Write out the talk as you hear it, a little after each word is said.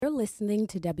listening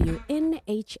to WNHHLP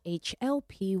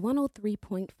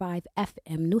 103.5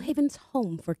 FM, New Haven's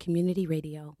home for community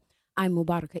radio. I'm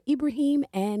Mubaraka Ibrahim,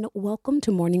 and welcome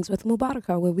to Mornings with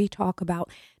Mubaraka, where we talk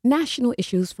about national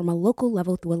issues from a local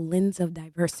level through a lens of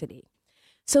diversity.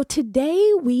 So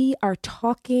today we are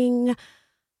talking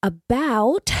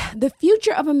about the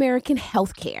future of American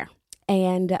healthcare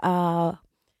and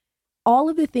all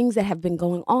of the things that have been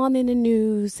going on in the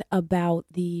news about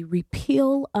the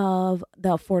repeal of the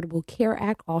Affordable Care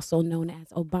Act, also known as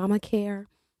Obamacare.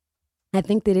 I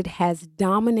think that it has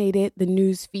dominated the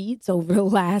news feeds over the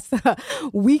last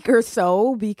week or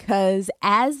so because,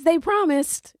 as they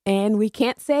promised, and we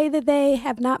can't say that they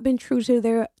have not been true to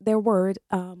their word.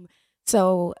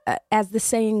 So as the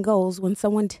saying goes, when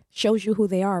someone shows you who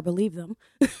they are, believe them.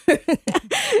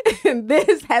 And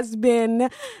this has been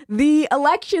the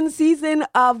election season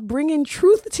of bringing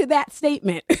truth to that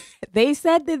statement. They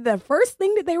said that the first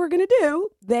thing that they were going to do,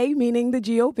 they meaning the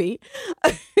GOP,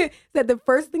 said the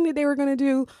first thing that they were going to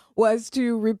do was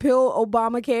to repeal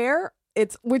Obamacare,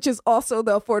 which is also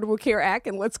the Affordable Care Act.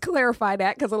 And let's clarify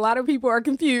that because a lot of people are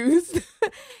confused.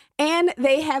 And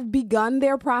they have begun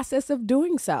their process of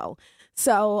doing so.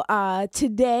 So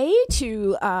today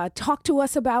to talk to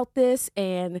us about this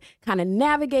and kind of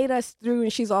navigate us through,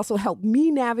 and she's also helped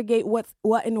me navigate what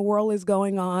in the world is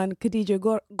going on,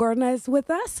 Khadija Gordna is with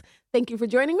us. Thank you for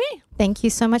joining me. Thank you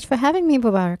so much for having me,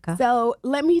 Mubaraka. So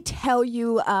let me tell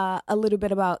you a little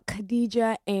bit about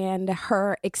Khadija and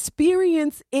her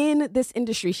experience in this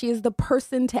industry. She is the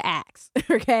person to ask,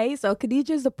 okay? So Khadija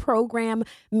is the program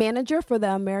manager for the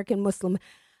American Muslim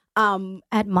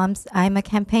at Moms. I'm a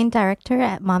campaign director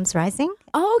at Moms Rising.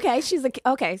 Oh, okay.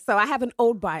 Okay. So I have an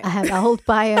old bio. I have an old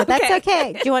bio. That's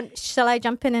okay. Shall I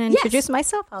jump in and introduce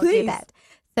myself? I'll please. Do that.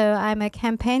 So I'm a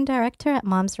campaign director at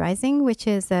Moms Rising, which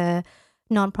is a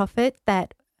nonprofit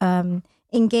that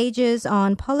engages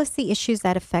on policy issues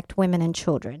that affect women and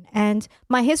children. And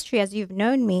my history, as you've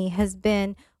known me, has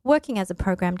been working as a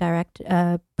program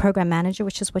manager,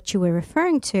 which is what you were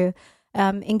referring to,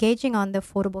 engaging on the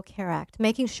Affordable Care Act,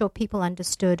 making sure people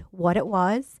understood what it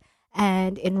was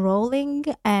and enrolling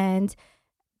and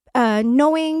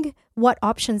knowing what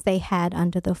options they had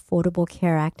under the Affordable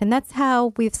Care Act. And that's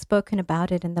how we've spoken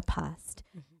about it in the past.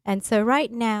 Mm-hmm. And so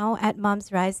right now at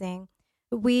Moms Rising,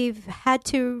 we've had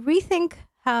to rethink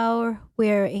how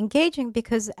we're engaging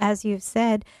because, as you've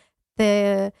said,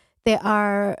 there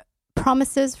are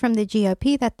promises from the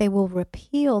GOP that they will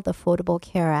repeal the Affordable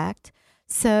Care Act.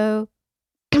 So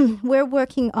we're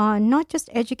working on not just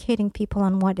educating people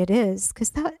on what it is,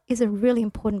 because that is a really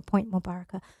important point,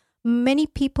 Mubaraka. Many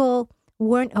people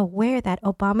weren't aware that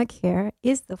Obamacare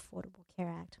is the Affordable Care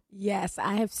Act. Yes,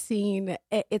 I have seen.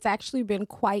 It's actually been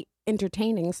quite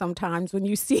entertaining sometimes when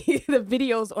you see the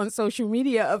videos on social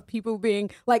media of people being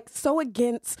like so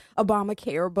against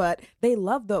Obamacare, but they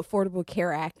love the Affordable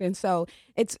Care Act. And so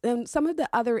it's some of the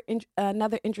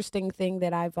another interesting thing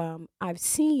that I've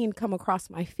seen come across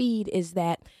my feed is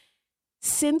that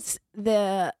since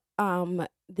the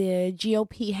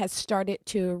GOP has started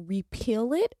to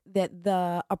repeal it, that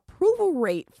the approval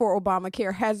rate for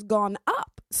Obamacare has gone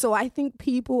up. So I think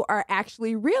people are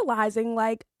actually realizing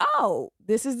like, oh,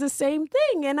 this is the same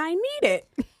thing and I need it.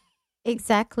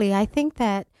 Exactly. I think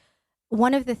that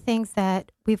one of the things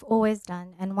that we've always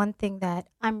done, and one thing that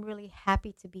I'm really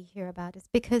happy to be here about, is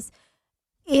because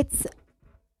it's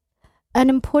an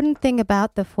important thing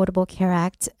about the Affordable Care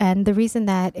Act, and the reason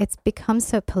that it's become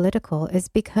so political is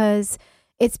because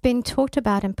it's been talked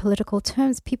about in political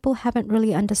terms. People haven't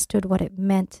really understood what it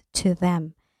meant to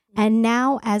them. And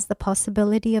now, as the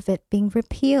possibility of it being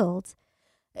repealed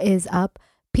is up,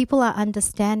 people are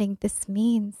understanding this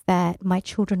means that my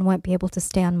children won't be able to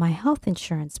stay on my health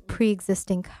insurance.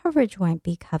 Pre-existing coverage won't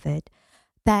be covered.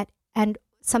 And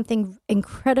something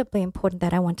incredibly important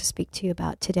that I want to speak to you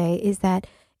about today is that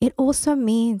it also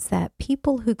means that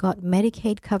people who got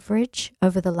Medicaid coverage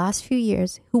over the last few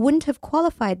years, who wouldn't have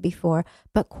qualified before,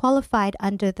 but qualified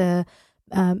under the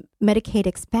Medicaid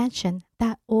expansion,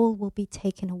 that all will be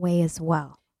taken away as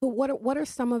well. What are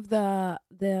some of the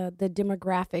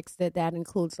demographics that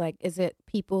includes? Like, is it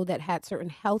people that had certain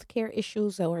health care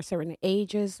issues or certain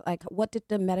ages? Like, what did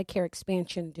the Medicare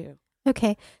expansion do?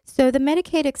 Okay, so the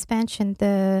Medicaid expansion,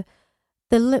 the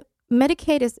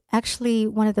Medicaid is actually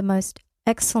one of the most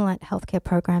excellent healthcare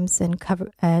programs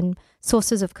and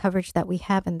sources of coverage that we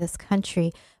have in this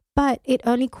country, but it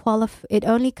only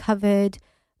covered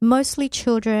mostly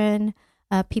children,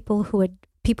 people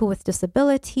with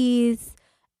disabilities,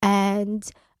 and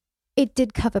it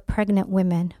did cover pregnant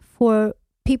women. For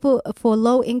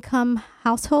low income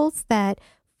households, that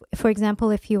for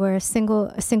example, if you were a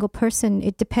single person,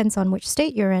 it depends on which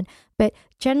state you're in. But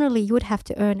generally, you would have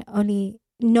to earn only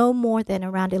no more than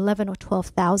around 11 or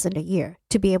 12,000 a year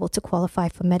to be able to qualify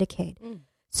for Medicaid.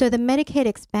 So the Medicaid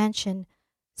expansion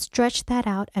stretched that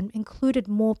out and included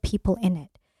more people in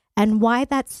it. And why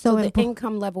that's so important. The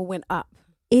income level went up.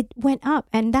 It went up.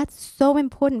 And that's so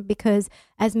important because,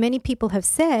 as many people have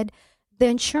said, the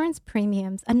insurance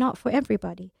premiums are not for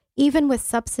everybody. Even with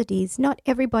subsidies, not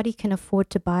everybody can afford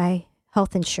to buy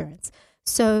health insurance.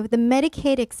 So the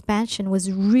Medicaid expansion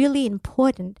was really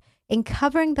important in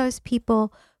covering those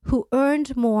people who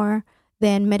earned more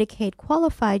than Medicaid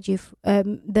qualified you,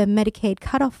 the Medicaid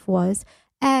cutoff was,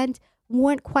 and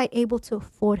weren't quite able to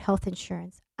afford health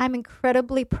insurance. I'm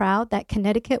incredibly proud that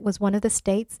Connecticut was one of the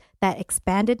states that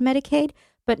expanded Medicaid,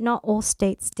 but not all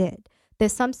states did.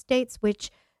 There's some states which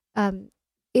originally,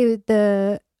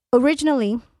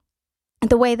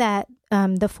 the way that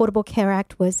the Affordable Care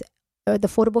Act was, the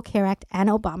Affordable Care Act and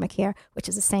Obamacare, which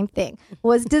is the same thing,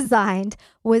 was designed,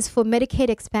 was for Medicaid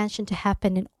expansion to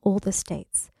happen in all the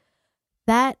states.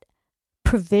 That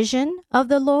provision of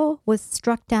the law was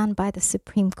struck down by the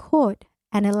Supreme Court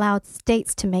and allowed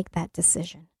states to make that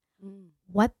decision.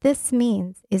 What this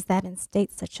means is that in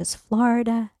states such as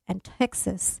Florida and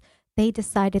Texas, they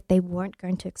decided they weren't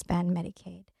going to expand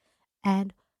Medicaid.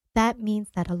 And that means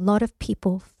that a lot of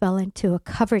people fell into a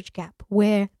coverage gap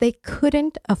where they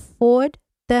couldn't afford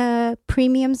the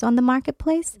premiums on the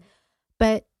marketplace,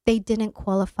 but they didn't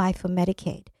qualify for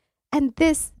Medicaid. And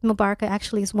this, Mubaraka,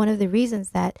 actually is one of the reasons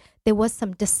that there was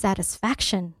some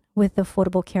dissatisfaction with the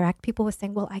Affordable Care Act. People were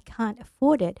saying, well, I can't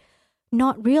afford it,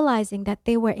 not realizing that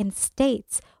they were in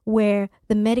states where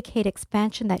the Medicaid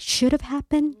expansion that should have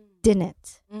happened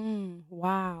didn't.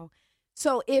 Wow.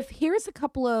 So here's a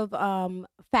couple of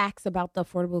facts about the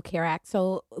Affordable Care Act.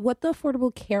 So what the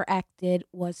Affordable Care Act did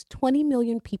was 20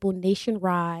 million people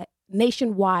nationwide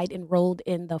enrolled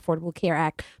in the Affordable Care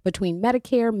Act between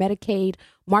Medicare, Medicaid,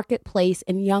 Marketplace,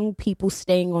 and young people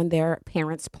staying on their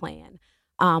parents' plan.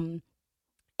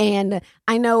 And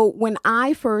I know when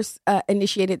I first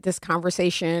initiated this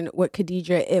conversation with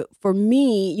Khadija, for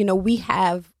me, we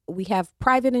have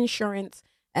private insurance,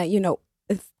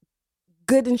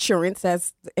 good insurance,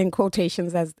 as in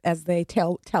quotations, as they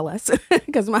tell us,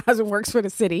 because my husband works for the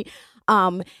city.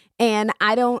 And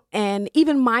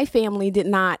even my family did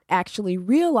not actually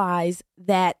realize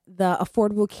that the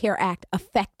Affordable Care Act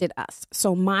affected us.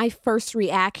 So my first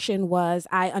reaction was,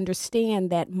 I understand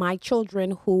that my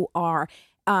children who are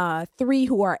 3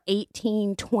 who are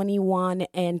 18, 21,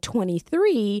 and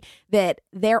 23, that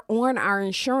they're on our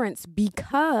insurance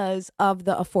because of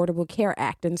the Affordable Care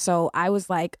Act. And so I was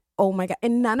like, oh my God.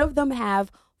 And none of them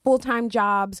have full-time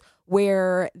jobs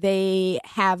where they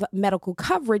have medical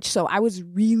coverage. So I was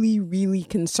really, really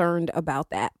concerned about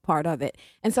that part of it.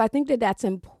 And so I think that that's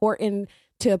important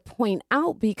to point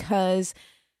out because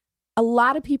a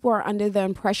lot of people are under the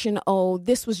impression, oh,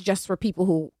 this was just for people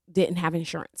who didn't have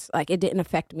insurance. Like, it didn't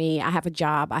affect me. I have a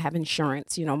job. I have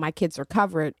insurance. My kids are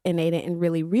covered. And they didn't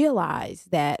really realize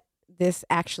that this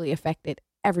actually affected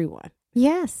everyone.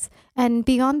 Yes. And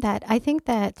beyond that, I think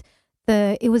that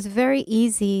it was very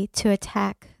easy to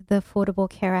attack the Affordable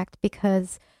Care Act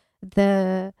because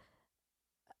some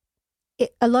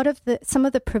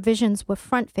of the provisions were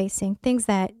front-facing, things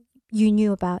that you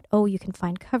knew about. Oh, you can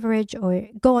find coverage or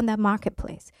go on that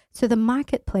marketplace. So the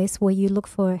marketplace where you look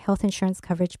for health insurance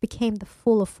coverage became the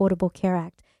full Affordable Care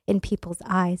Act in people's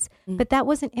eyes. But that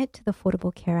wasn't it to the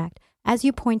Affordable Care Act. As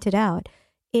you pointed out,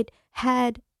 it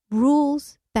had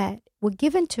rules that were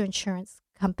given to insurance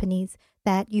companies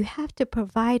that you have to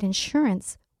provide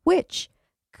insurance, which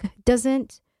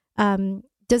doesn't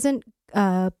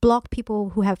block people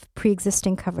who have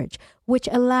pre-existing coverage, which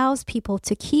allows people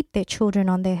to keep their children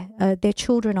on their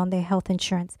health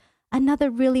insurance. Another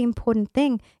really important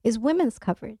thing is women's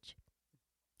coverage.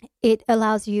 It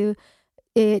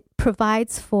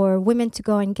provides for women to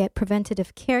go and get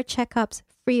preventative care checkups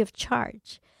free of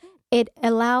charge. It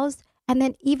allows, and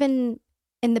then even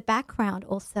in the background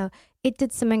also, it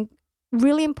did some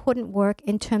really important work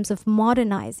in terms of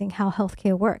modernizing how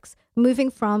healthcare works. Moving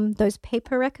from those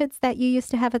paper records that you used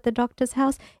to have at the doctor's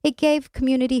house, it gave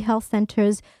community health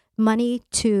centers money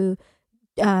to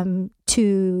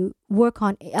work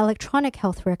on electronic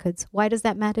health records. Why does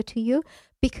that matter to you?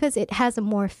 Because it has a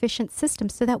more efficient system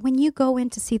so that when you go in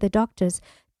to see the doctors,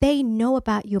 they know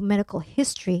about your medical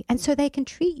history and so they can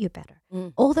treat you better.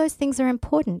 All those things are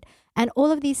important. And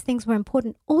all of these things were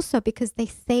important also because they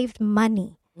saved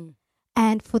money.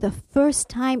 And for the first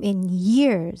time in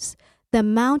years, the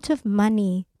amount of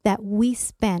money that we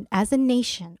spent as a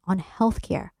nation on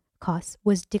healthcare costs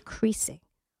was decreasing.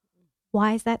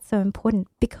 Why is that so important?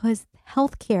 Because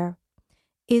healthcare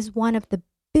is one of the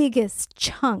biggest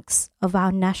chunks of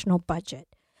our national budget.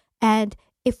 And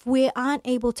if we aren't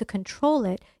able to control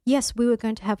it, yes, we were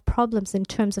going to have problems in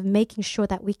terms of making sure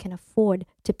that we can afford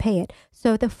to pay it.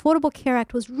 So the Affordable Care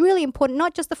Act was really important,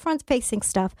 not just the front-facing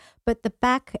stuff, but the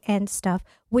back-end stuff,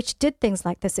 which did things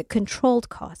like this. It controlled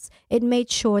costs. It made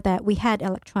sure that we had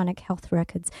electronic health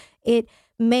records. It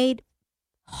made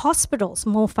hospitals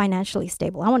more financially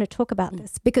stable. I want to talk about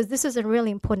this because this is a really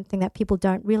important thing that people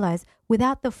don't realize.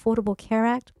 Without the Affordable Care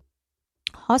Act,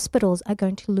 hospitals are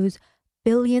going to lose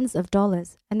billions of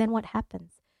dollars. And then what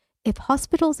happens? If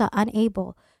hospitals are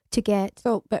unable to get...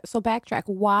 So backtrack.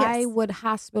 Why Yes. would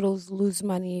hospitals lose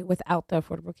money without the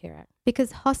Affordable Care Act?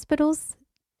 Because hospitals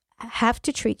have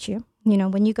to treat you. You know,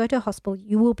 when you go to a hospital,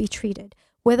 you will be treated,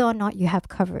 whether or not you have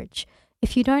coverage.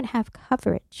 If you don't have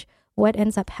coverage, what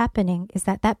ends up happening is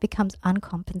that becomes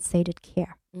uncompensated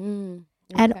care. Okay.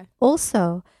 And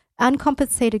also,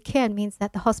 uncompensated care means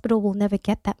that the hospital will never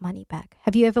get that money back.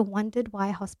 Have you ever wondered why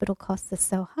hospital costs are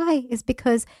so high? It's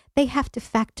because they have to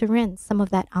factor in some of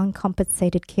that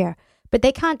uncompensated care, but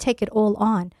they can't take it all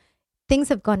on. Things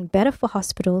have gotten better for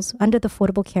hospitals under the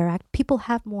Affordable Care Act. People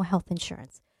have more health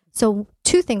insurance. So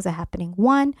two things are happening.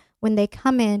 One, when they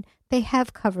come in, they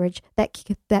have coverage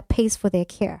that pays for their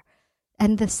care.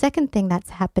 And the second thing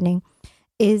that's happening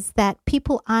is that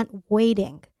people aren't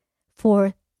waiting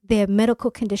for their medical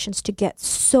conditions to get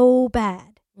so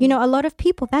bad. You know, a lot of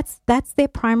people, that's their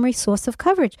primary source of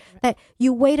coverage, that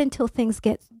you wait until things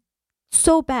get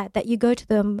so bad that you go to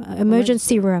the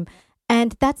emergency room.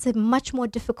 And that's a much more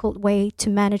difficult way to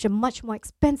manage, a much more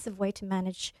expensive way to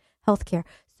manage healthcare.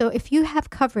 So if you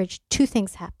have coverage, two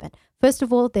things happen. First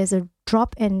of all, there's a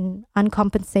drop in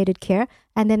uncompensated care.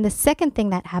 And then the second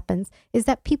thing that happens is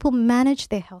that people manage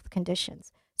their health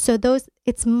conditions. So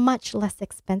it's much less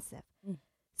expensive.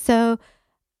 So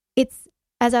it's,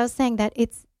 as I was saying, that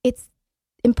it's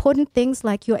important things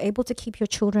like you're able to keep your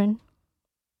children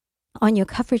on your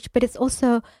coverage, but it's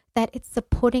also that it's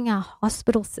supporting our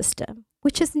hospital system,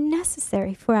 which is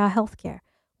necessary for our healthcare.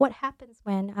 What happens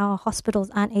when our hospitals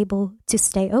aren't able to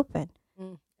stay open?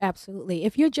 Absolutely.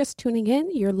 If you're just tuning in,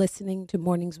 you're listening to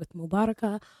Mornings with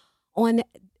Mubaraka on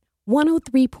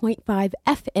 103.5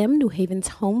 FM, New Haven's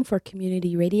home for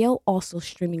community radio, also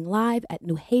streaming live at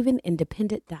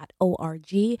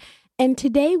newhavenindependent.org. And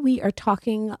today we are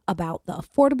talking about the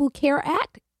Affordable Care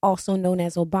Act, also known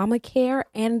as Obamacare,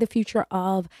 and the future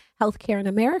of healthcare in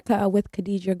America with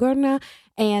Khadija Gurna.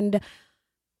 And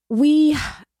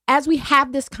as we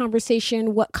have this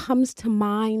conversation, what comes to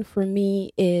mind for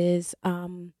me is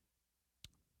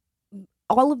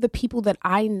all of the people that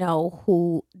I know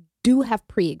who do have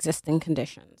pre-existing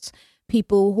conditions,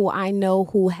 people who I know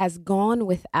who has gone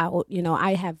without,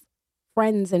 I have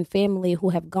friends and family who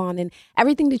have gone, and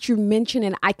everything that you mentioned,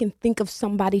 and I can think of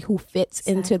somebody who fits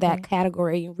into that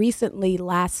category. Recently,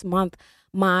 last month,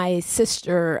 my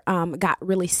sister got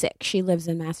really sick. She lives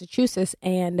in Massachusetts,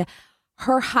 and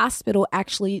her hospital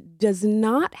actually does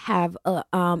not have,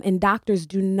 and doctors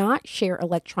do not share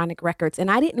electronic records.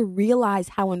 And I didn't realize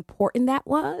how important that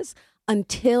was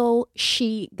until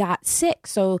she got sick.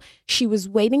 So she was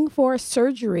waiting for a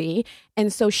surgery.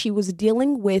 And so she was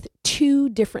dealing with two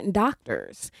different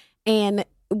doctors. And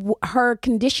her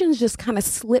conditions just kind of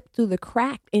slipped through the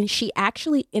crack. And she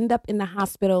actually ended up in the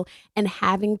hospital and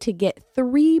having to get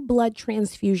 3 blood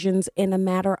transfusions in a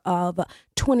matter of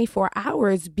 24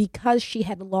 hours because she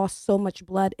had lost so much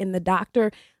blood. And the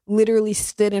doctor literally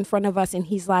stood in front of us and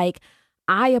he's like,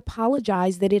 I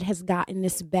apologize that it has gotten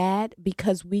this bad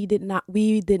because we did not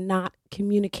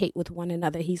communicate with one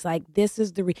another. He's like, this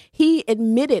is he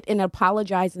admitted and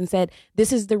apologized and said,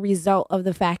 this is the result of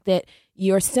the fact that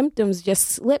your symptoms just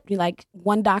slipped. Like,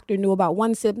 one doctor knew about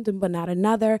one symptom, but not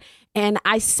another. And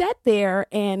I sat there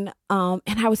and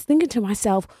I was thinking to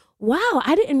myself, wow,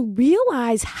 I didn't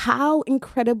realize how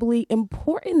incredibly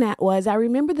important that was. I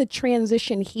remember the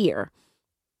transition here.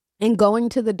 And going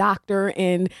to the doctor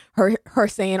and her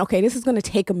saying, okay, this is going to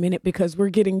take a minute because we're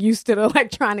getting used to the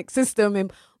electronic system.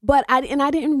 But I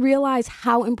didn't realize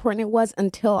how important it was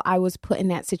until I was put in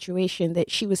that situation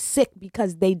that she was sick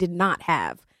because they did not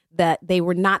have that. They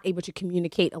were not able to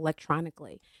communicate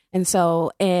electronically. And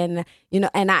so, and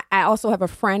I also have a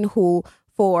friend who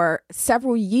for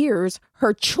several years,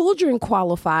 her children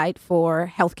qualified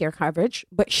for healthcare coverage,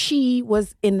 but she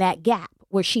was in that gap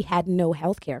where she had no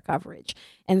healthcare coverage.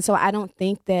 And so I don't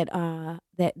think that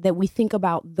that we think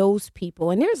about those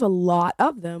people. And there's a lot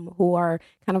of them who are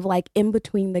kind of like in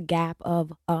between the gap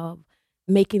of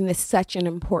making this such an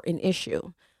important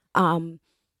issue.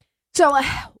 So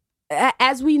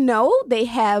as we know, they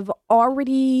have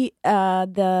already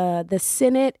the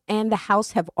Senate and the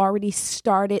House have already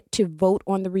started to vote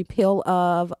on the repeal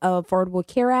of Affordable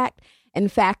Care Act. In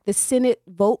fact, the Senate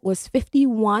vote was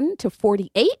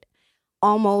 51-48,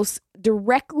 almost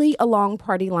directly along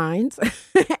party lines,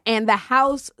 and the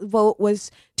House vote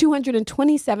was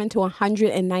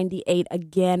 227-198,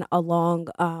 again along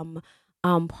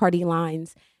party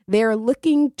lines. They're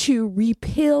looking to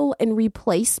repeal and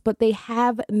replace, but they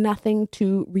have nothing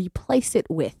to replace it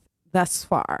with thus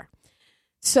far.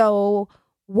 So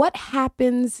what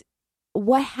happens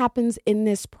in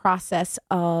this process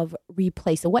of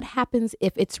replacement? What happens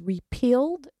if it's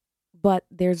repealed, but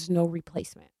there's no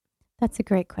replacement? That's a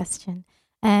great question.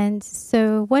 And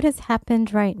so what has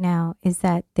happened right now is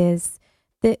that there's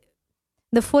the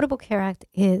Affordable Care Act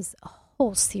is a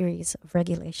whole series of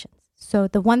regulations. So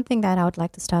the one thing that I would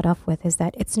like to start off with is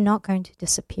that it's not going to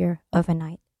disappear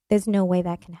overnight. There's no way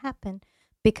that can happen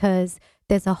because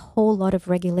there's a whole lot of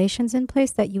regulations in place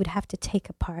that you would have to take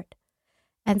apart.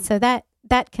 And so that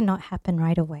cannot happen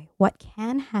right away. What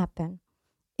can happen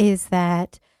is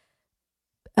that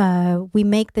we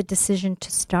make the decision to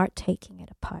start taking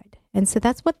it apart. And so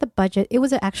that's what it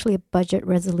was actually a budget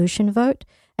resolution vote.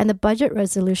 And the budget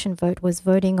resolution vote was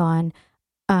voting on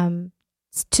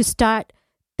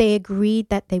they agreed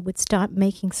that they would start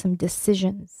making some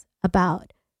decisions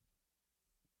about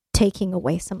taking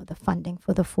away some of the funding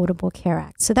for the Affordable Care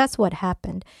Act. So that's what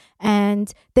happened.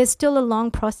 And there's still a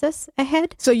long process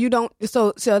ahead. So they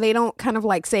don't kind of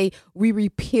like say we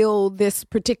repeal this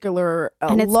particular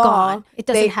and it's law. Gone. It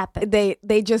doesn't happen.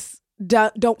 They just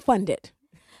don't fund it.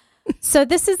 So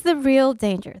this is the real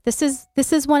danger. This is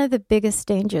one of the biggest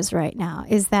dangers right now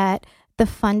is that the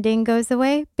funding goes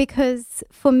away because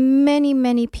for many,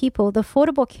 many people, the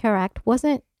Affordable Care Act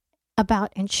wasn't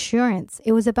about insurance.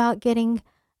 It was about getting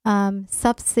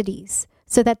subsidies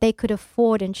so that they could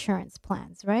afford insurance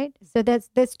plans, right? So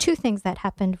there's two things that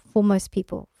happened for most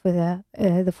people for the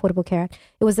Affordable Care Act.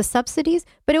 It was the subsidies,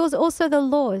 but it was also the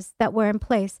laws that were in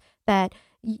place that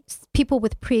people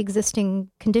with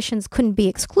pre-existing conditions couldn't be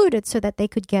excluded so that they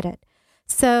could get it.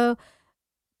 So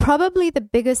probably the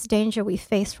biggest danger we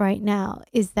face right now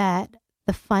is that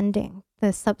the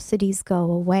subsidies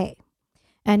go away.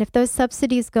 And if those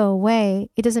subsidies go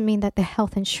away, it doesn't mean that the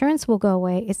health insurance will go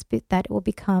away. It's that it will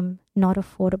become not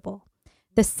affordable.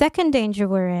 The second danger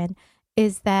we're in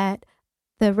is that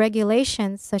the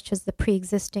regulations, such as the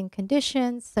pre-existing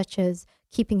conditions, such as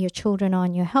keeping your children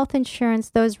on your health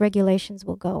insurance, those regulations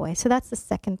will go away. So that's the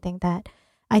second thing that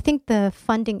I think the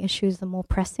funding issue is the more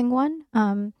pressing one.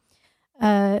 And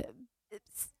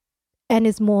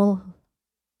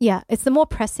it's the more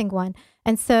pressing one.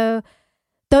 And so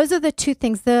those are the two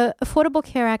things. The Affordable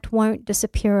Care Act won't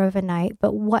disappear overnight,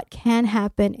 but what can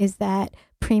happen is that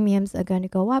premiums are going to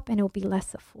go up and it will be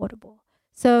less affordable.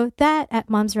 So that at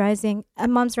Moms Rising,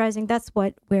 that's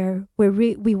what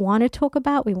we want to talk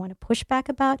about. We want to push back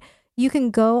about. You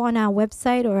can go on our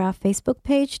website or our Facebook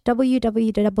page,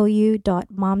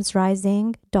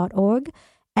 www.momsrising.org.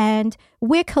 And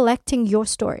we're collecting your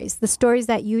stories, the stories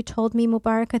that you told me,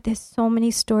 Mubaraka. There's so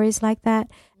many stories like that.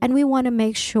 And we want to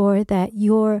make sure that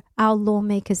our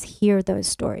lawmakers hear those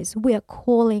stories. We are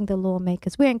calling the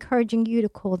lawmakers. We're encouraging you to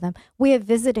call them. We are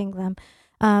visiting them.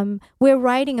 We're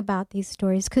writing about these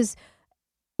stories because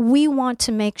we want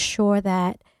to make sure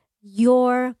that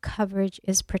your coverage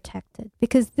is protected,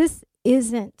 because this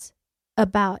isn't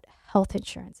about health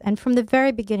insurance. And from the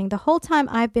very beginning, the whole time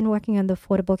I've been working on the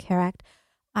Affordable Care Act,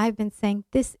 I've been saying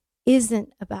this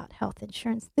isn't about health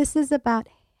insurance. This is about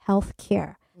health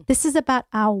care. This is about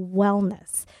our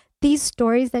wellness. These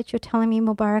stories that you're telling me,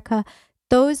 Mubaraka,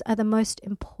 those are the most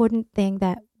important thing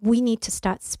that we need to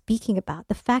start speaking about.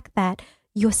 The fact that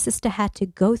your sister had to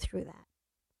go through that.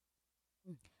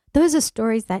 Those are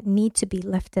stories that need to be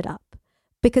lifted up,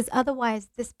 because otherwise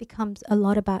this becomes a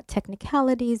lot about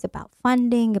technicalities, about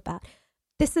funding,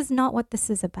 this is not what this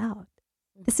is about.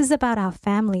 This is about our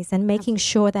families and making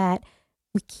sure that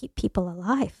we keep people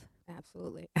alive.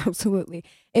 Absolutely. Absolutely.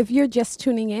 If you're just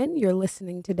tuning in, you're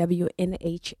listening to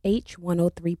WNHH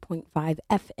 103.5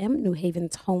 FM, New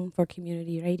Haven's home for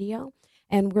community radio.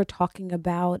 And we're talking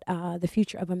about the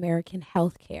future of American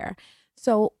healthcare.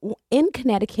 So in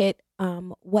Connecticut,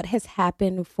 what has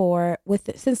happened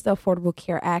since the Affordable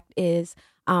Care Act is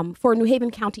for New Haven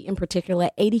County in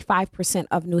particular, 85%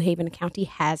 of New Haven County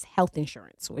has health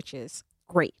insurance, which is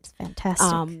great. It's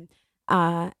fantastic.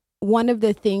 One of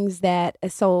the things that,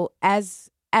 so as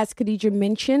Khadija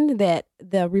mentioned, that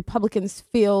the Republicans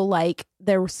feel like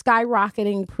they're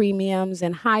skyrocketing premiums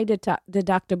and high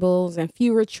deductibles and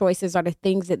fewer choices are the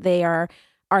things that they are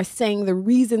are saying the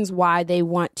reasons why they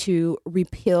want to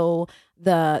repeal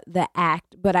the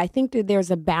act, but I think that there's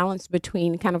a balance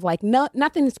between kind of like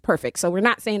nothing is perfect. So we're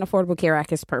not saying Affordable Care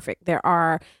Act is perfect. There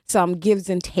are some gives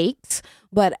and takes,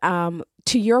 but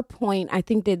to your point, I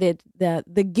think that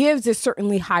the gives is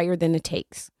certainly higher than the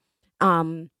takes.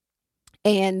 And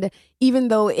even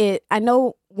though I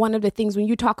know one of the things when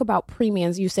you talk about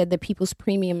premiums, you said that people's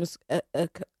premiums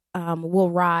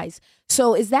will rise.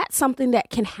 So is that something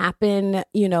that can happen?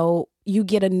 You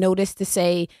get a notice to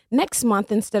say next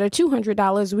month, instead of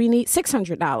 $200, we need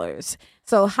 $600.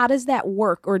 So how does that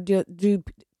work? Or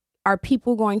are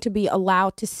people going to be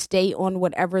allowed to stay on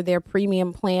whatever their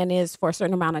premium plan is for a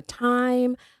certain amount of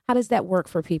time? How does that work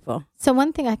for people? So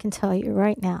one thing I can tell you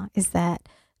right now is that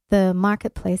the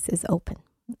marketplace is open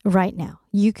right now.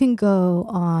 You can go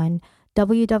on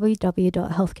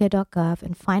www.healthcare.gov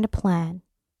and find a plan,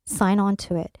 sign on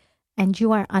to it, and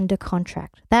you are under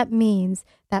contract. That means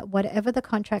that whatever the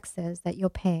contract says that you're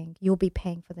paying, you'll be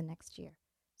paying for the next year.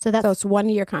 So it's 1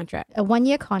 year contract. A 1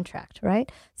 year contract, right?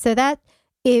 So that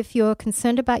if you're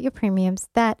concerned about your premiums,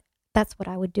 that's what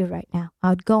I would do right now. I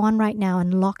would go on right now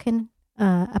and lock in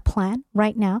a plan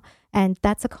right now, and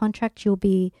that's a contract you'll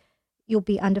be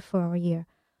under for a year.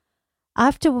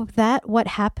 After that, what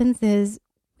happens is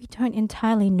we don't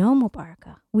entirely know,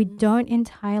 Mubaraka. We don't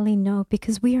entirely know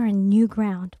because we are in new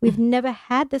ground. We've never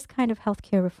had this kind of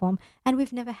healthcare reform, and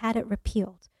we've never had it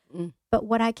repealed. But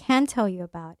what I can tell you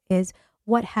about is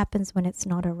what happens when it's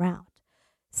not around.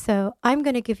 So I'm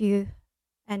going to give you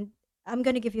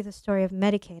the story of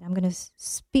Medicaid. I'm going to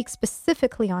speak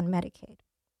specifically on Medicaid.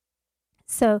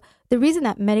 So the reason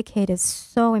that Medicaid is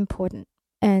so important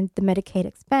and the Medicaid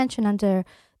expansion under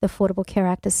the Affordable Care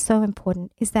Act is so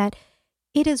important is that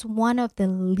it is one of the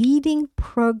leading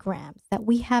programs that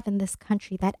we have in this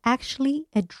country that actually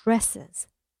addresses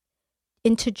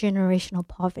intergenerational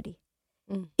poverty.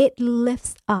 It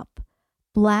lifts up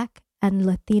Black and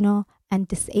Latino and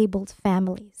disabled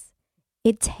families.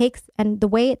 And the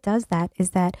way it does that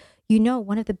is that,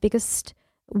 one of the biggest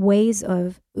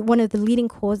one of the leading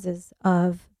causes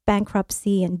of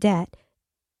bankruptcy and debt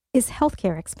is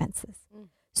healthcare expenses.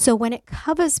 So when it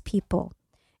covers people,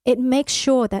 it makes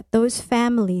sure that those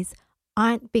families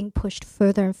aren't being pushed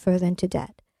further and further into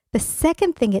debt. The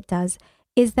second thing it does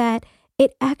is that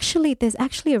there's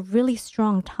actually a really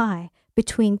strong tie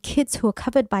between kids who are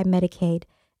covered by Medicaid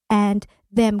and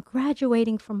them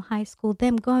graduating from high school,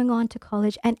 them going on to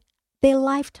college, and their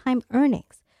lifetime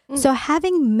earnings. So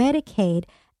having Medicaid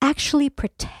actually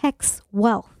protects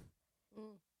wealth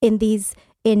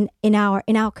in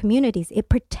our communities. It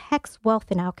protects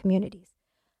wealth in our communities.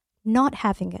 Not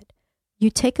having it. You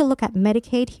take a look at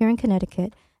Medicaid here in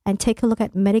Connecticut and take a look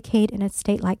at Medicaid in a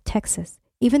state like Texas.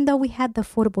 Even though we had the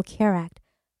Affordable Care Act,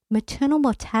 maternal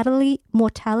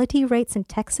mortality rates in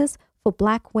Texas for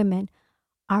Black women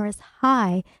are as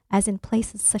high as in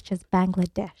places such as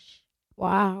Bangladesh.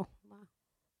 Wow.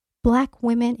 Black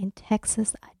women in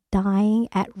Texas are dying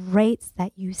at rates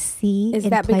that you see Is in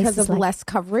that places because of less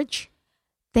coverage?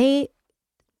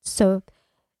 So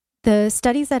the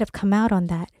studies that have come out on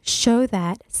that show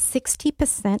that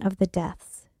 60% of the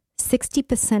deaths,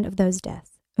 60% of those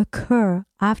deaths occur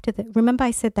after remember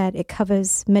I said that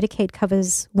Medicaid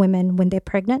covers women when they're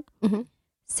pregnant?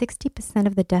 60%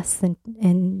 of the deaths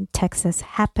in Texas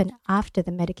happen after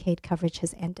the Medicaid coverage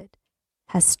has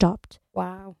stopped.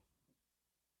 Wow.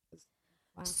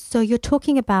 So you're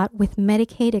talking about with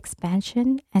Medicaid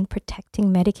expansion and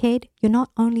protecting Medicaid, you're not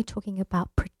only talking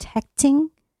about protecting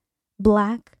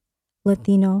Black,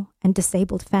 Latino, and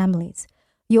disabled families,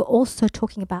 you're also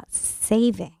talking about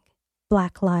saving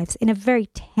Black lives in a very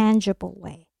tangible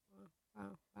way.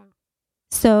 Wow.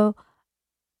 So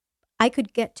I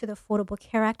could get to the Affordable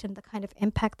Care Act and the kind of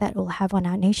impact that it will have on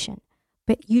our nation,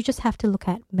 but you just have to look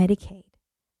at Medicaid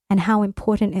and how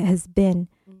important it has been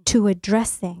to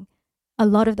addressing a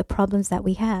lot of the problems that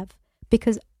we have,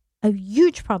 because a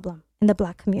huge problem in the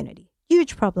Black community,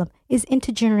 huge problem, is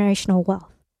intergenerational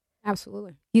wealth.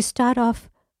 Absolutely. You start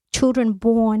off, children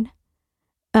born,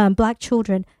 Black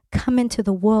children come into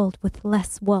the world with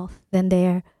less wealth than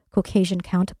their Caucasian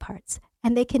counterparts,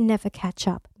 and they can never catch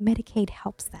up. Medicaid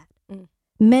helps that.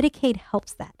 Medicaid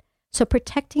helps that. So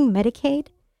protecting Medicaid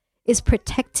is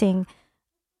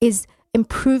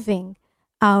improving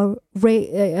our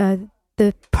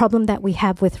the problem that we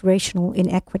have with racial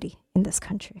inequity in this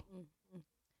country.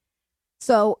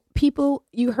 So people,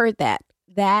 you heard that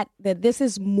this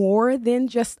is more than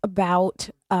just about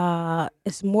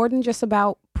it's more than just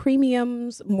about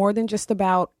premiums, more than just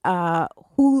about how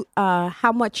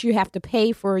much you have to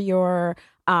pay for your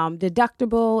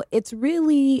deductible. It's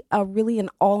really an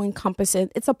all-encompassing.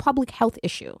 It's a public health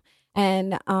issue,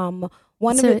 and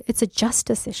it's a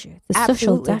justice issue. It's a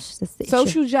social justice issue.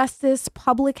 Social justice,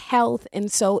 public health,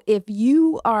 and so if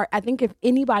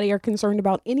anybody are concerned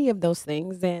about any of those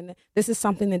things, then this is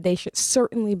something that they should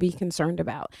certainly be concerned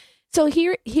about. So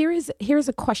here's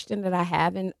a question that I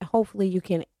have, and hopefully you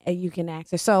can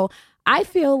answer. So I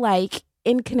feel like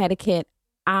in Connecticut,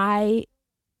 I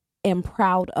am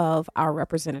proud of our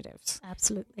representatives.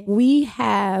 Absolutely. We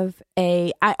have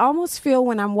I almost feel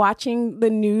when I'm watching the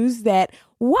news that,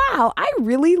 wow, I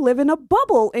really live in a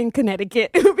bubble in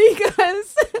Connecticut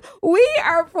because we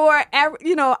are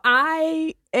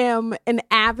I am an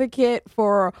advocate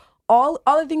for all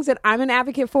the things that I'm an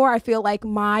advocate for. I feel like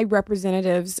my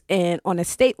representatives on a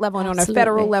state level and on a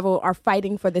federal level are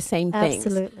fighting for the same things.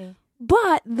 Absolutely.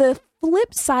 But the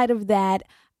flip side of that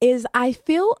is I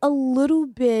feel a little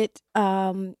bit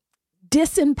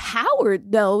disempowered,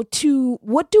 though,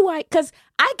 because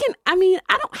I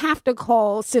don't have to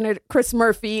call Senator Chris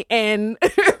Murphy and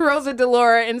Rosa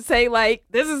DeLauro and say, like,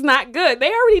 this is not good.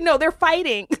 They already know they're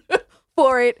fighting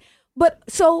for it. But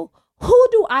so who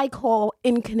do I call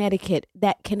in Connecticut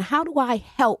how do I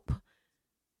help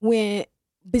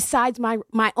besides my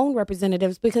own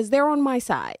representatives, because they're on my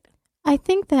side? I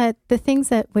think that the things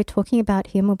that we're talking about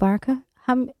here, Mubaraka,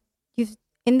 you've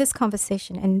in this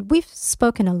conversation, and we've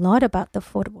spoken a lot about the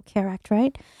Affordable Care Act,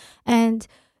 right? And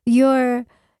you're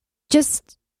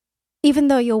just, even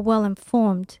though you're well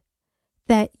informed,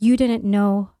 that you didn't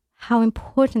know how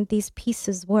important these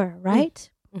pieces were,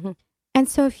 right? Mm-hmm. And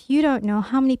so if you don't know,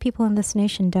 how many people in this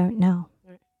nation don't know?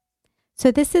 Right.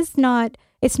 So it's not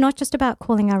just about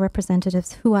calling our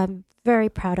representatives, who I'm very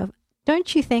proud of.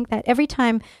 Don't you think that every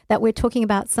time that we're talking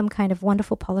about some kind of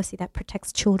wonderful policy that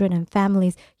protects children and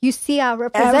families, you see our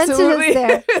representatives Absolutely.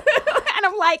 There? And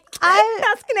I'm like,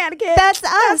 that's Connecticut. That's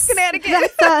us. That's Connecticut.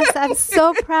 That's us. I'm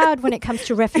so proud when it comes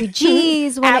to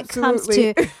refugees, when Absolutely.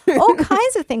 It comes to all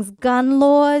kinds of things, gun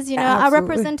laws, our Absolutely.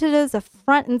 representatives are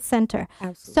front and center.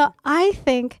 Absolutely. So I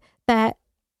think that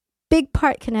big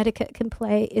part Connecticut can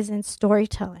play is in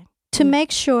storytelling, to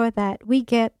make sure that we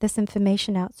get this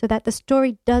information out so that the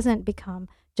story doesn't become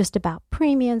just about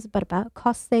premiums, but about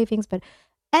cost savings.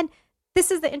 And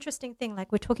this is the interesting thing,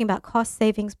 like we're talking about cost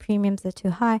savings, premiums are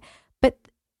too high, but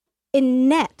in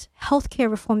net,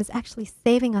 healthcare reform is actually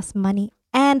saving us money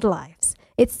and lives.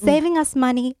 It's saving us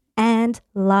money and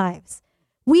lives.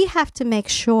 We have to make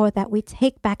sure that we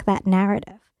take back that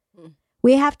narrative.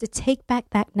 We have to take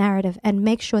back that narrative and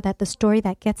make sure that the story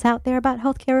that gets out there about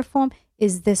healthcare reform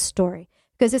is this story.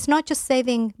 Because it's not just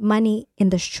saving money in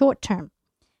the short term.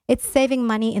 It's saving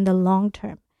money in the long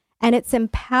term. And it's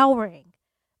empowering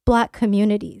Black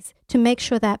communities to make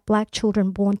sure that Black children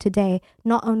born today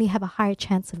not only have a higher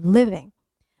chance of living,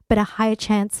 but a higher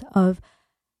chance of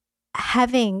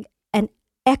having an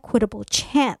equitable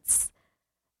chance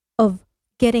of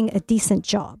getting a decent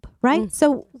job, right?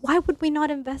 So why would we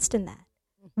not invest in that?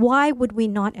 Why would we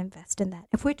not invest in that?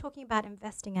 If we're talking about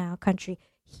investing in our country,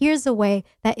 here's a way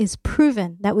that is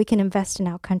proven that we can invest in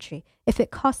our country. If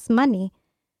it costs money,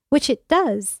 which it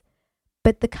does,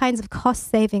 but the kinds of cost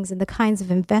savings and the kinds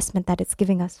of investment that it's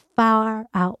giving us far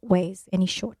outweighs any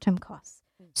short-term costs.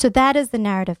 So that is the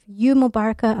narrative. You,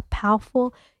 Mubaraka, are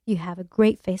powerful. You have a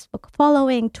great Facebook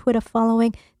following, Twitter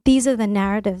following. These are the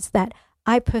narratives that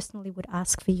I personally would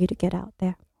ask for you to get out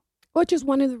there. Which is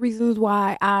one of the reasons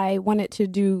why I wanted to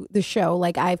do the show.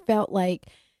 Like, I felt like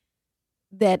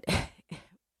that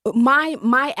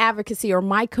my advocacy or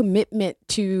my commitment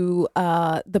to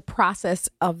the process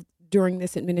of during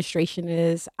this administration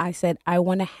is, I said, I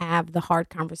want to have the hard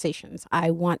conversations.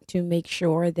 I want to make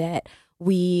sure that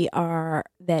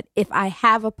that if I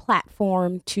have a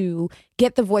platform to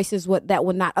get the voices that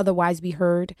would not otherwise be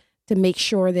heard, to make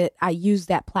sure that I use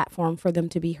that platform for them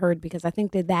to be heard, because I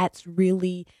think that that's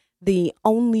really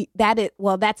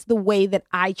that's the way that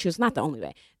I choose, not the only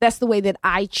way, that's the way that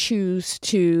I choose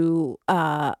to,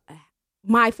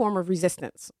 my form of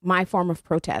resistance, my form of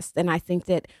protest. And I think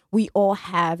that we all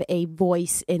have a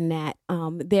voice in that.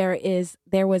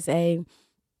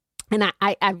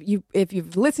 If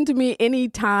you've listened to me any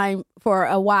time for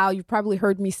a while, you've probably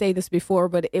heard me say this before,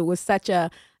 but it was such a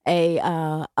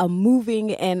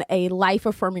moving and a life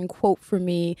affirming quote for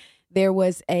me. There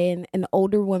was an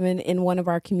older woman in one of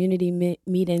our community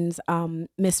meetings,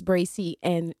 Miss Bracy,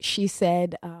 and she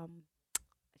said,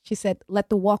 let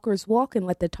the walkers walk and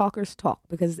let the talkers talk,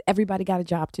 because everybody got a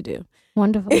job to do.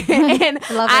 Wonderful. And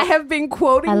I have been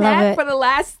quoting that for the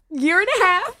last year and a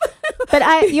half.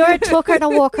 But you're a talker and a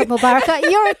walker, Mubaraka.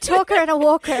 You're a talker and a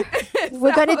walker.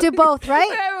 We're going to do both,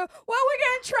 right? Well, we're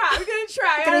gonna try. We're gonna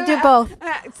try. We're gonna do both.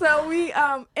 So we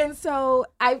and so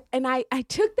I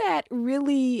took that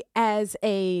really as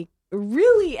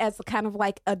kind of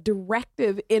like a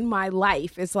directive in my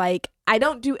life. It's like I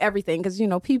don't do everything because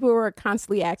people were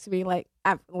constantly asking me like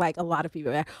a lot of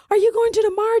people, are you going to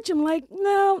the march? I'm like,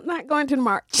 no, not going to the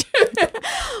march.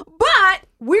 But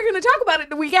we're going to talk about it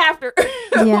the week after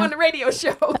on the radio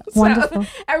show. Wonderful. So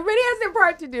everybody has their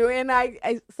part to do. And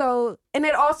and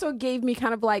it also gave me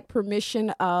kind of like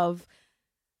permission of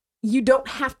you don't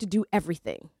have to do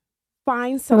everything.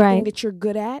 Find something that you're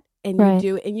good at and you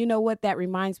do. And you know what that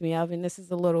reminds me of? And this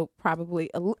is a little probably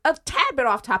a tad bit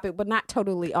off topic, but not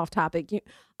totally off topic.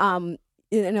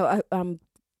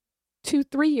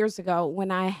 2-3 years ago when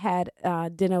I had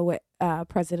dinner with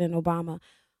President Obama,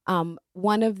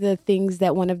 one of the things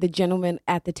that one of the gentlemen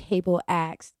at the table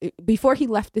asked, before he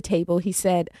left the table, he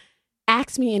said,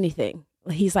 ask me anything.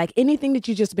 He's like, anything that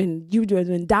you've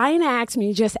been dying to ask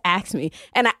me, just ask me.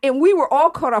 And we were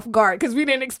all caught off guard because we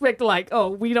didn't expect like, oh,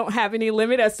 we don't have any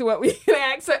limit as to what we can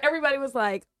ask. So everybody was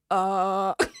like,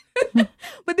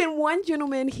 But then one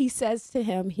gentleman, he says to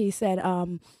him, he said,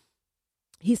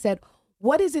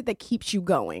 what is it that keeps you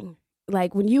going?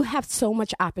 Like when you have so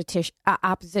much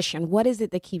opposition, what is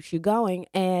it that keeps you going?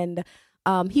 And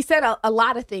he said a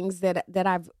lot of things that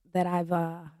I've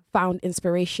found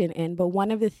inspiration in. But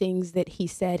one of the things that he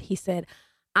said,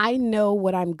 I know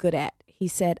what I'm good at. He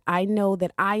said, I know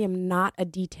that I am not a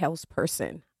details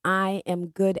person. I am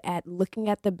good at looking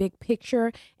at the big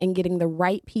picture and getting the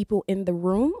right people in the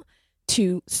room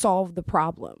to solve the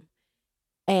problem.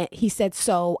 And he said,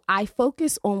 so I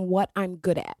focus on what I'm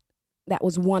good at. That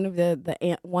was one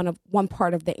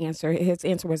part of the answer. His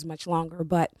answer was much longer,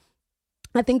 but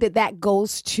I think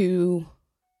that's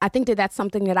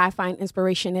something that I find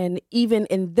inspiration in, even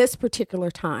in this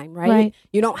particular time, right?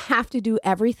 You don't have to do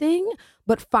everything,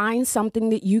 but find something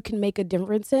that you can make a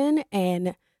difference in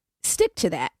and stick to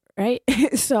that, right?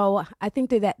 So I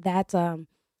think that's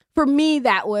for me,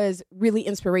 that was really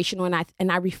inspirational,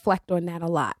 and I reflect on that a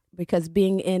lot because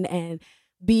being a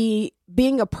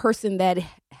person that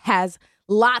has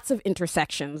lots of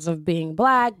intersections of being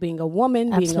Black, being a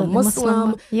woman, being a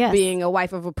Muslim, being a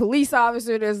wife of a police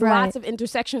officer. There's lots of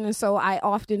intersection. And so I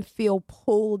often feel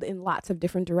pulled in lots of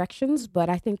different directions. But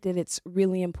I think that it's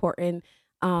really important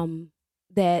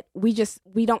that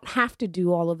we don't have to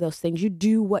do all of those things. You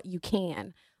do what you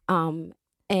can. And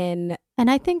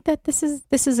I think that this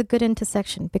is a good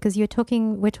intersection because we're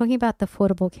talking about the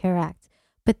Affordable Care Act,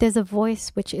 but there's a voice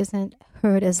which isn't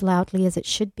heard as loudly as it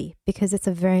should be because it's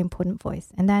a very important voice,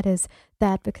 and that is the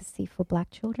advocacy for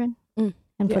Black children and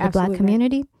for the Black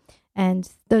community. Right. And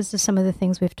those are some of the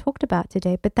things we've talked about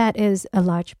today, but that is a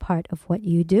large part of what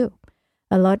you do.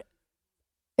 A lot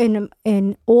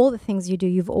in all the things you do,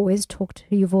 you've always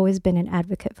been an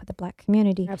advocate for the Black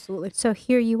community. Absolutely. So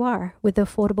here you are with the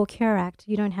Affordable Care Act.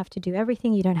 You don't have to do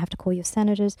everything. You don't have to call your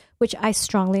senators, which I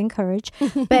strongly encourage,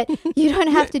 but you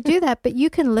don't have to do that. But you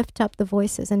can lift up the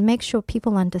voices and make sure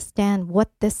people understand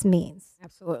what this means.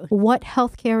 Absolutely. What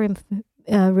healthcare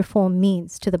reform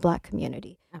means to the Black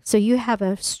community. Absolutely. So you have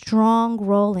a strong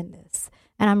role in this.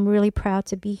 And I'm really proud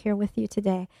to be here with you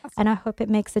today. Awesome. And I hope it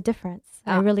makes a difference.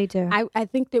 I really do. I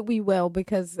think that we will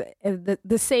because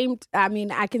the same,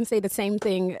 I can say the same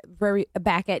thing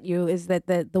back at you is that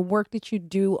the work that you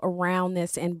do around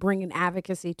this and bringing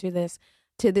advocacy to this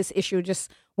issue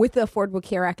just with the Affordable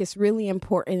Care Act is really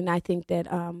important. And I think that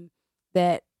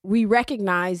that we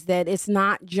recognize that it's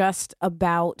not just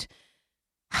about,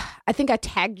 I think I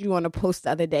tagged you on a post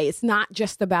the other day. It's not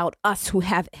just about us who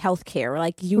have health care.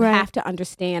 Like you have to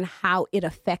understand how it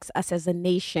affects us as a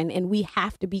nation, and we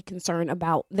have to be concerned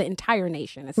about the entire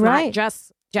nation. It's not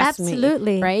just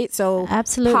absolutely me, right? So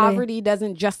absolutely, poverty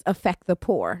doesn't just affect the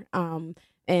poor.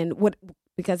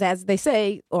 Because as they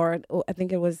say, or I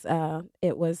think was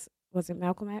it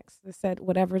Malcolm X that said,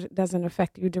 whatever doesn't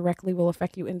affect you directly will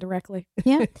affect you indirectly.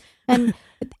 Yeah. And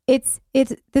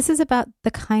this is about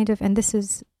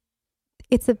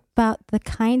it's about the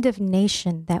kind of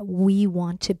nation that we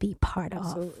want to be part of.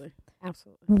 Absolutely.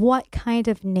 What kind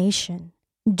of nation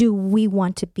do we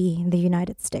want to be in the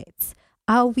United States?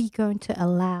 Are we going to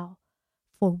allow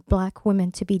for Black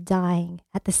women to be dying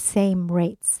at the same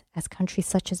rates as countries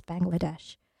such as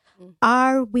Bangladesh?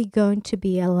 Are we going to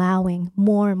be allowing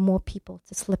more and more people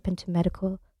to slip into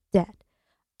medical debt?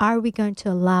 Are we going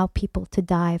to allow people to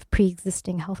die of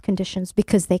pre-existing health conditions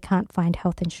because they can't find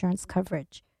health insurance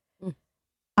coverage?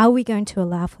 Are we going to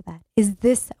allow for that? Is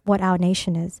this what our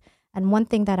nation is? And one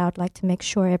thing that I would like to make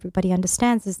sure everybody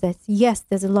understands is that, yes,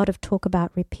 there's a lot of talk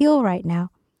about repeal right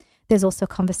now. There's also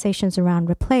conversations around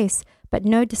replace, but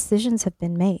no decisions have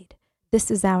been made.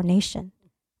 this is our nation.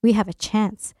 We have a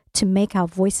chance to make our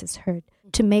voices heard,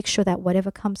 to make sure that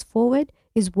whatever comes forward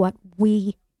is what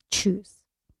we choose.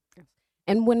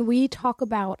 And when we talk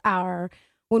about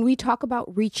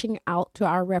reaching out to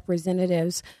our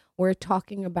representatives, we're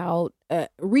talking about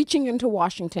reaching into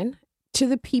Washington to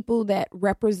the people that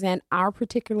represent our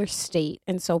particular state.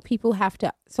 And so people have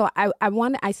to,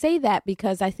 I say that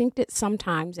because I think that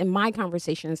sometimes in my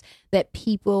conversations that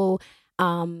people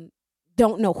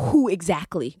don't know who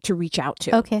exactly to reach out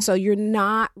to. Okay. So you're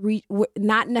not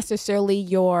necessarily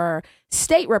your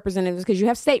state representatives, because you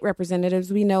have state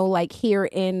representatives. We know, like here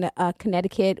in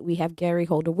Connecticut, we have Gary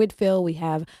Holder Whitfield, we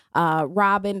have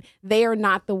Robin. They are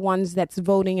not the ones that's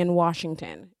voting in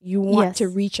Washington. You want to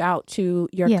reach out to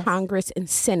your Congress and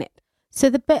Senate. So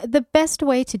the best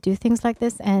way to do things like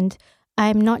this, and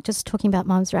I'm not just talking about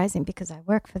Moms Rising because I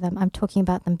work for them. I'm talking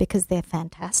about them because they're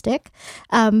fantastic.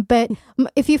 But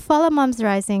if you follow Moms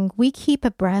Rising, we keep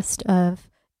abreast of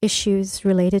issues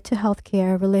related to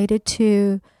healthcare, related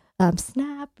to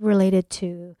SNAP, related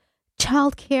to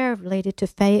childcare, related to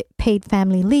paid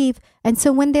family leave. And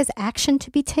so when there's action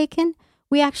to be taken,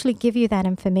 we actually give you that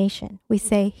information. We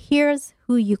say, here's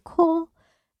who you call,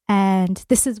 and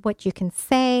this is what you can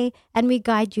say, and we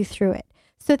guide you through it.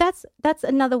 So that's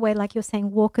another way, like you're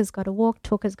saying, walkers got to walk,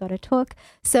 talkers got to talk.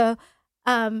 So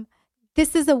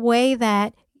this is a way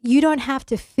that you don't have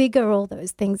to figure all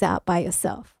those things out by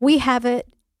yourself. We have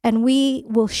it, and we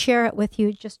will share it with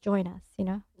you. Just join us,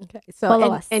 Okay. So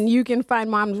follow us. And you can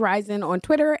find Moms Rising on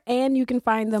Twitter, and you can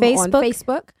find them Facebook, on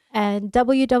Facebook. And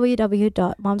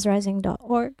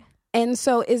www.momsrising.org. And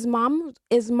so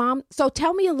so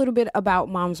tell me a little bit about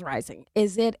Moms Rising.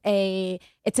 Is it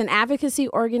it's an advocacy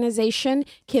organization?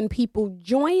 Can people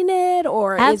join it,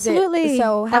 or Absolutely. Is it,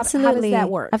 so how does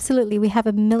that work? Absolutely. We have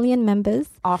 1 million members.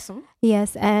 Awesome.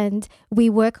 Yes, and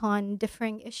we work on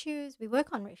differing issues. We work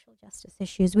on racial justice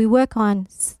issues. We work on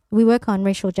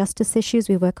racial justice issues.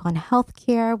 We work on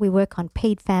healthcare. We work on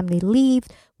paid family leave.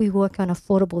 We work on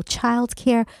affordable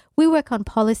childcare. We work on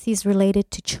policies related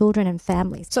to children and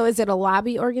families. So is it a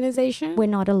lobby organization? We're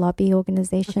not a lobby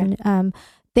organization. Okay.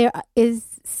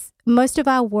 Most of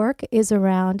our work is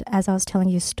around, as I was telling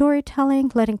you,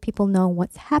 storytelling, letting people know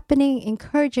what's happening,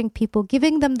 encouraging people,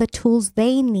 giving them the tools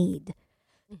they need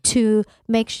to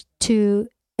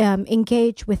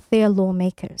engage with their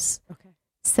lawmakers. Okay.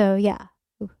 So, yeah.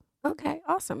 Okay,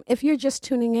 awesome. If you're just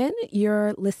tuning in,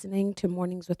 you're listening to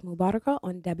Mornings with Mubaraka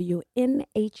on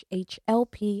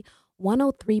WNHHLP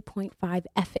 103.5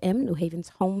 FM, New Haven's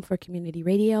home for community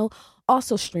radio.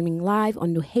 Also streaming live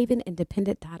on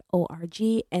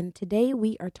newhavenindependent.org. And today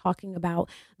we are talking about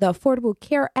the Affordable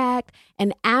Care Act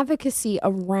and advocacy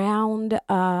around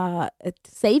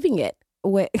saving it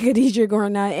with Khadija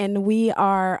Gorna. And we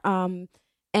are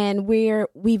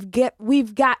we've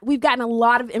gotten a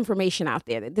lot of information out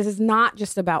there that this is not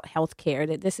just about healthcare,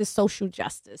 that this is social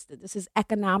justice, that this is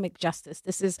economic justice,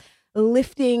 this is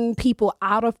lifting people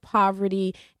out of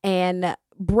poverty and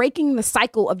breaking the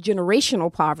cycle of generational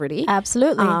poverty.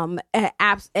 Absolutely. And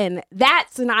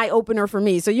that's an eye opener for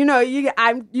me. So you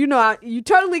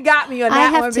totally got me on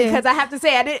that one, because I have to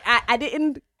say I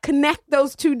didn't connect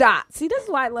those two dots. See, this is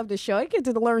why I love this show. I get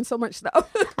to learn so much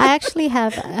stuff. I actually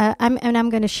have, I'm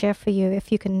going to share for you,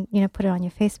 if you can, put it on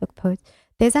your Facebook post.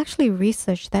 There's actually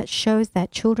research that shows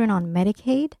that children on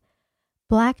Medicaid,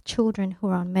 Black children who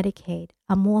are on Medicaid,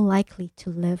 are more likely to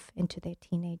live into their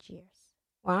teenage years.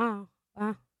 Wow.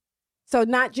 So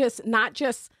so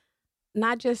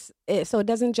it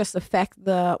doesn't just affect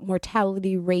the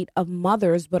mortality rate of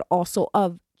mothers, but also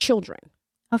of children.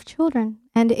 Of children.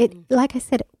 And like I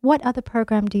said, what other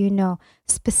program do you know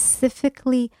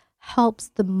specifically helps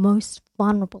the most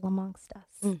vulnerable amongst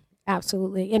us?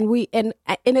 Absolutely.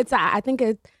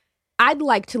 I'd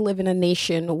like to live in a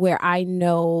nation where I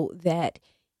know that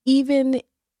even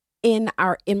in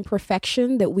our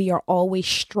imperfection, that we are always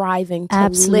striving to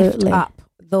lift up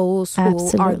those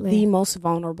who are the most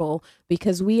vulnerable,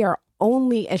 because we are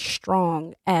only as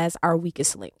strong as our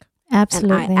weakest link.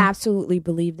 Absolutely. And I absolutely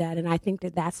believe that. And I think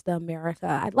that that's the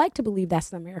America. I'd like to believe that's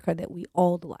the America that we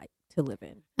all like to live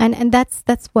in. And that's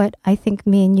what I think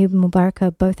me and you,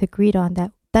 Mubaraka, both agreed on,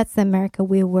 that's the America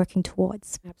we're working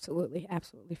towards. Absolutely.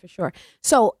 Absolutely. For sure.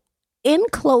 So in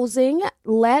closing,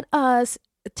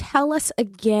 tell us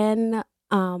again,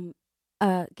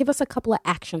 give us a couple of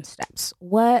action steps.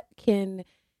 What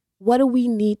do we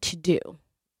need to do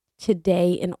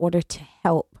today in order to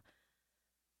help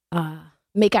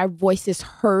make our voices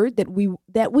heard, that we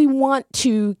want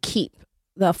to keep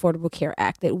the Affordable Care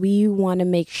Act, that we want to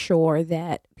make sure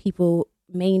that people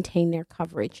maintain their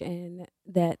coverage and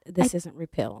that this isn't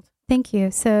repealed? Thank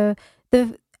you. So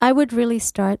I would really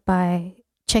start by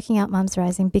checking out Moms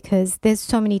Rising because there's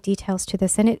so many details to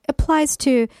this and it applies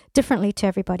differently to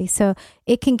everybody. So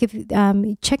it can give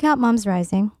check out Moms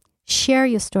Rising. Share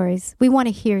your stories. We want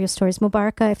to hear your stories.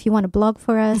 Mubaraka, if you want to blog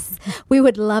for us, we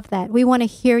would love that. We want to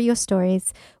hear your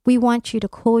stories. We want you to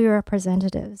call your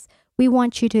representatives. We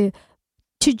want you to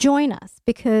join us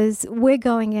because we're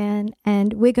going in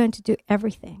and we're going to do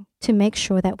everything to make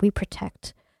sure that we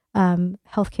protect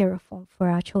healthcare reform for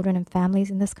our children and families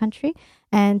in this country.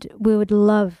 And we would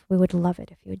love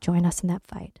it if you would join us in that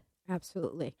fight.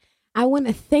 Absolutely. I want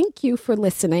to thank you for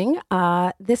listening.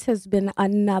 This has been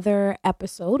another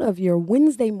episode of your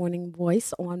Wednesday morning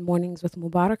voice on Mornings with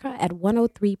Mubaraka at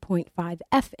 103.5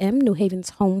 FM, New Haven's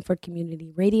home for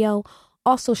community radio.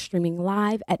 Also streaming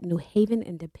live at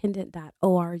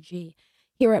newhavenindependent.org.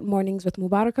 Here at Mornings with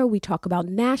Mubaraka, we talk about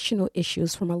national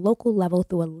issues from a local level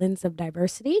through a lens of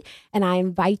diversity. And I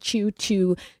invite you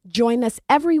to join us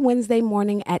every Wednesday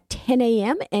morning at 10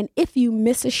 a.m. And if you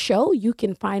miss a show, you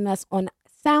can find us on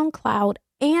SoundCloud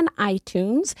and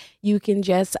iTunes. You can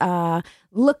just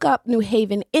look up New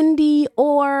Haven Indie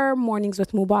or Mornings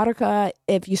with Mubaraka.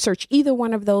 If you search either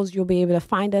one of those, you'll be able to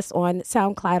find us on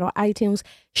SoundCloud or iTunes.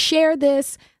 Share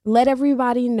this. Let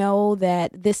everybody know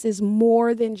that this is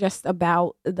more than just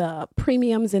about the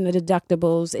premiums and the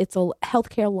deductibles. It's a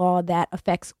healthcare law that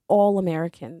affects all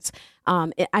Americans.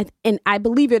 And I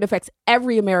believe it affects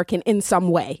every American in some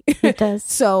way. It does.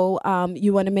 So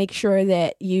you want to make sure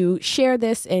that you share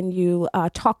this and you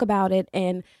talk about it.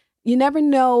 And you never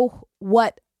know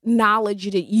what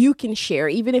knowledge that you can share,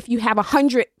 even if you have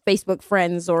 100 Facebook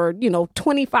friends or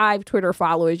 25 Twitter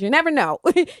followers. You never know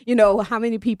how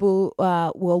many people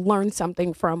will learn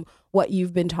something from what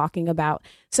you've been talking about.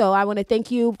 So I want to thank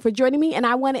you for joining me, and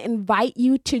I want to invite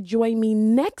you to join me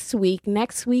next week.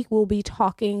 Next week we'll be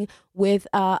talking with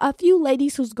a few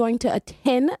ladies who's going to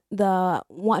attend the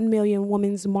 1 Million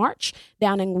Women's March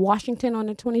down in Washington on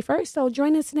the 21st. So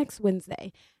join us next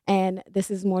Wednesday. And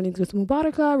this is Mornings with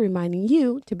Mubaraka, reminding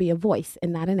you to be a voice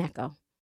and not an echo.